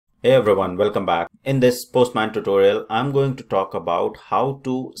Hey everyone, welcome back. In this Postman tutorial, I'm going to talk about how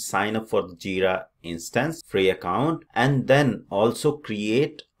to sign up for the Jira instance free account and then also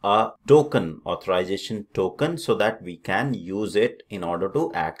create a token, authorization token, so that we can use it in order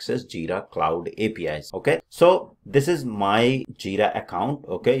to access Jira Cloud APIs. Okay, so this is my Jira account.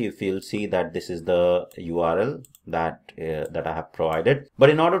 Okay, if you'll see that this is the URL that I have provided. But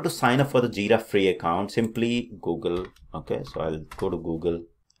in order to sign up for the Jira free account, simply Google. Okay, so I'll go to Google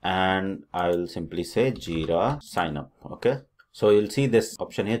and I'll simply say Jira sign up. Okay, so you'll see this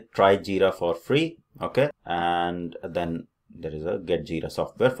option here, try Jira for free. Okay, and then there is a get Jira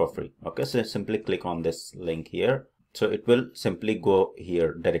software for free. Okay, so simply click on this link here. So it will simply go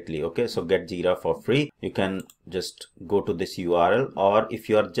here directly. Okay, so get Jira for free. You can just go to this URL, or if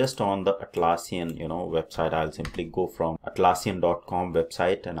you are just on the Atlassian website, I'll simply go from atlassian.com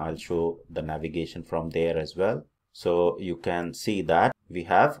website and I'll show the navigation from there as well. So you can see that we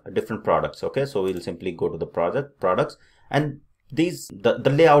have different products. Okay, so we'll simply go to the products, and these the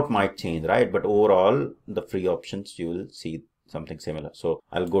layout might change, right? But overall the free options you will see something similar. So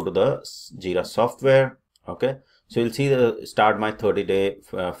I'll go to the Jira software. Okay, so you'll see the start my 30-day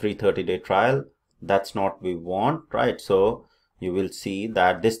free 30-day trial. That's not we want, right? So you will see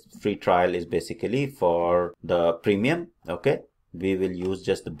that this free trial is basically for the premium. Okay, we will use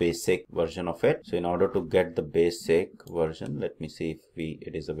just the basic version of it. So in order to get the basic version, let me see if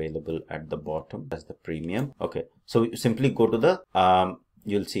it is available at the bottom as the premium. Okay, so you simply go to the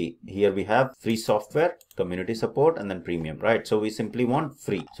you'll see here we have free software, community support, and then premium, right? So we simply want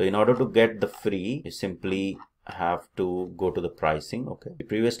free. So in order to get the free, you simply have to go to the pricing. Okay,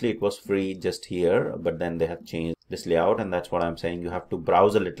 previously it was free just here, but then they have changed this layout, and that's what I'm saying. You have to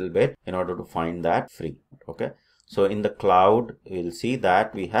browse a little bit in order to find that free. Okay, so in the cloud, you'll see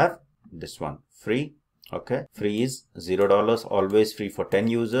that we have this one free. Okay, free is $0, always free for 10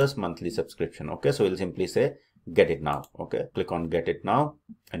 users, monthly subscription. Okay, so we'll simply say get it now. Okay, click on get it now,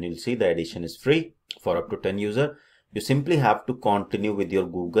 and you'll see the edition is free for up to 10 users. You simply have to continue with your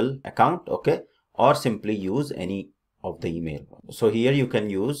Google account. Okay, or simply use any of the email. So here you can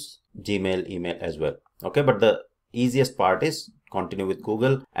use Gmail email as well. Okay, but the easiest part is continue with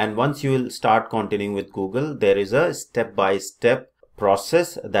Google. And once you will start continuing with Google, there is a step-by-step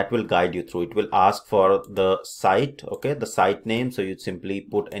process that will guide you through. It will ask for the site, okay, the site name. So you simply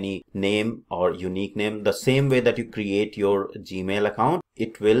put any name or unique name, the same way that you create your Gmail account.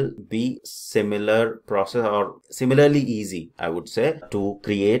 It will be similar process, or similarly easy, I would say, to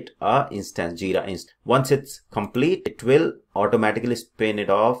create a instance, Jira instance. Once it's complete, it will automatically spin it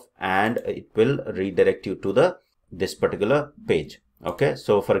off and it will redirect you to this particular page. Okay,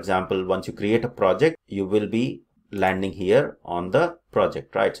 so for example, once you create a project, you will be landing here on the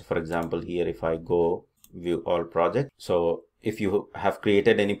project, right? So for example, here if I go view all projects, so if you have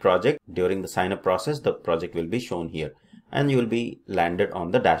created any project during the sign up process, the project will be shown here and you will be landed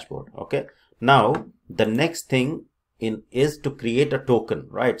on the dashboard. Okay, now the next thing is to create a token,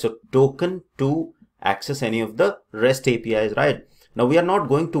 right? So token to access any of the REST APIs, right? Now we are not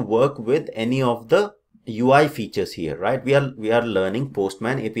going to work with any of the UI features here, right? We are learning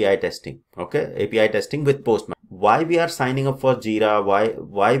Postman API testing. Okay, API testing with Postman. Why we are signing up for Jira?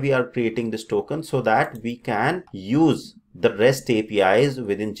 Why we are creating this token? So that we can use the REST APIs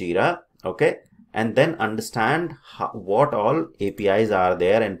within Jira. Okay, and then understand what all APIs are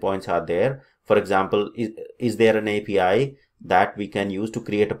there, endpoints are there. For example, is there an API that we can use to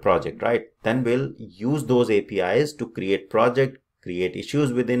create a project, right? Then we'll use those APIs to create project, create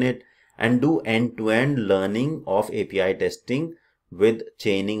issues within it, and do end-to-end learning of API testing with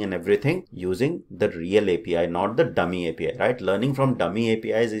chaining and everything using the real API, not the dummy API, right? Learning from dummy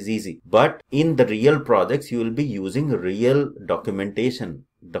APIs is easy, but in the real projects, you will be using real documentation.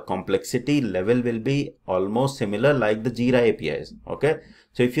 The complexity level will be almost similar like the Jira APIs. Okay,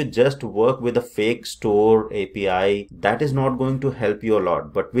 so if you just work with a fake store API, that is not going to help you a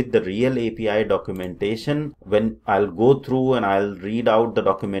lot. But with the real API documentation, when I'll go through and I'll read out the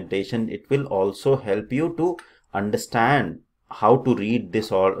documentation, it will also help you to understand how to read this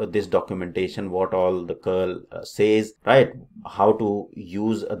documentation, what all the curl says, right? How to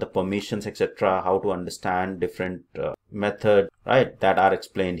use the permissions, etc. How to understand different methods, right? That are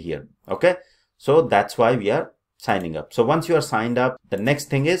explained here. Okay, so that's why we are signing up. So once you are signed up, the next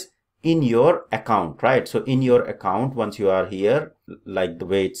thing is in your account, right? So in your account, once you are here, like the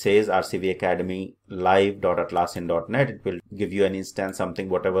way it says RCV Academy live.atlassian.net, it will give you an instance, something,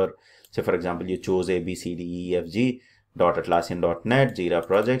 whatever. So for example, you chose ABCDEFG.atlassian.net Jira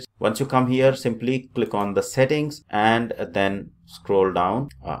projects. Once you come here, simply click on the settings and then scroll down,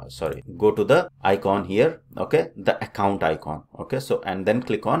 go to the icon here, okay, the account icon, okay. So and then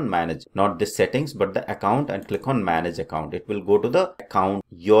click on manage, not the settings but the account, and click on manage account. It will go to the account,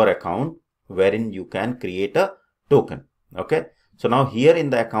 your account, wherein you can create a token, okay. So now here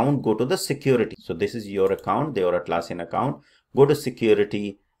in the account, go to the security. So this is your account, your Atlassian account. Go to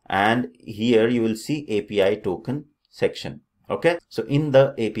security, and here you will see API token section. Okay, so in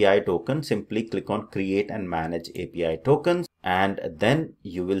the API token, simply click on create and manage API tokens, and then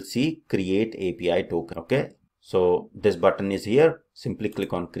you will see create API token. Okay, so this button is here. Simply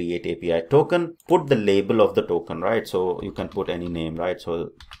click on create API token, put the label of the token, right? So you can put any name, right? So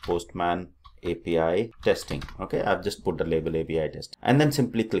Postman API testing. Okay, I've just put the label API test, and then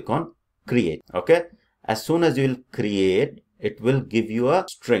simply click on create. Okay, as soon as you will create, it will give you a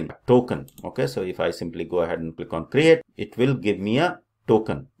string token. Okay, so if I simply go ahead and click on create, it will give me a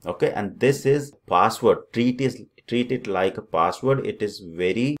token. Okay, and this is password. Treat it like a password. It is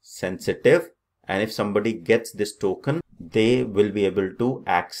very sensitive, and if somebody gets this token, they will be able to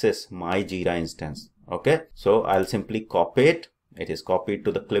access my Jira instance. Okay, so I'll simply copy it. It is copied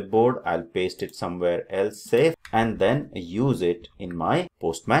to the clipboard. I'll paste it somewhere else safe, and then use it in my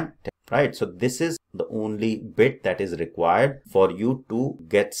Postman, right? So this is the only bit that is required for you to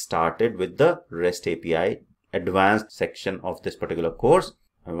get started with the REST API advanced section of this particular course.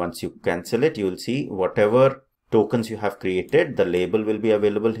 And once you cancel it, you will see whatever tokens you have created, the label will be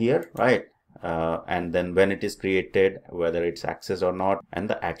available here, right? And then when it is created, whether it's accessed or not, and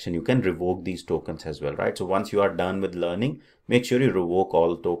the action, you can revoke these tokens as well, right? So once you are done with learning, make sure you revoke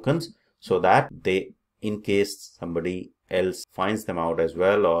all tokens so that they, in case somebody else finds them out as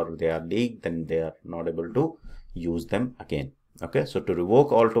well, or they are leaked, then they are not able to use them again. Okay, so to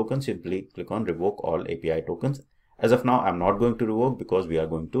revoke all tokens, simply click on revoke all API tokens. As of now, I'm not going to revoke because we are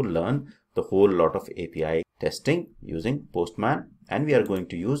going to learn the whole lot of API testing using Postman, and we are going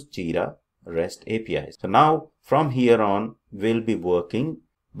to use Jira REST APIs. So now from here on, we'll be working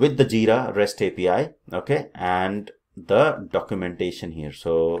with the Jira REST API, okay, and the documentation here.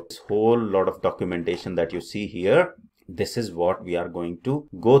 So this whole lot of documentation that you see here, this is what we are going to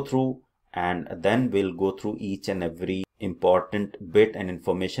go through, and then we'll go through each and every important bit and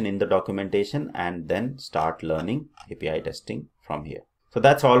information in the documentation, and then start learning API testing from here. So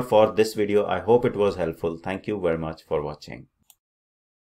that's all for this video. I hope it was helpful. Thank you very much for watching.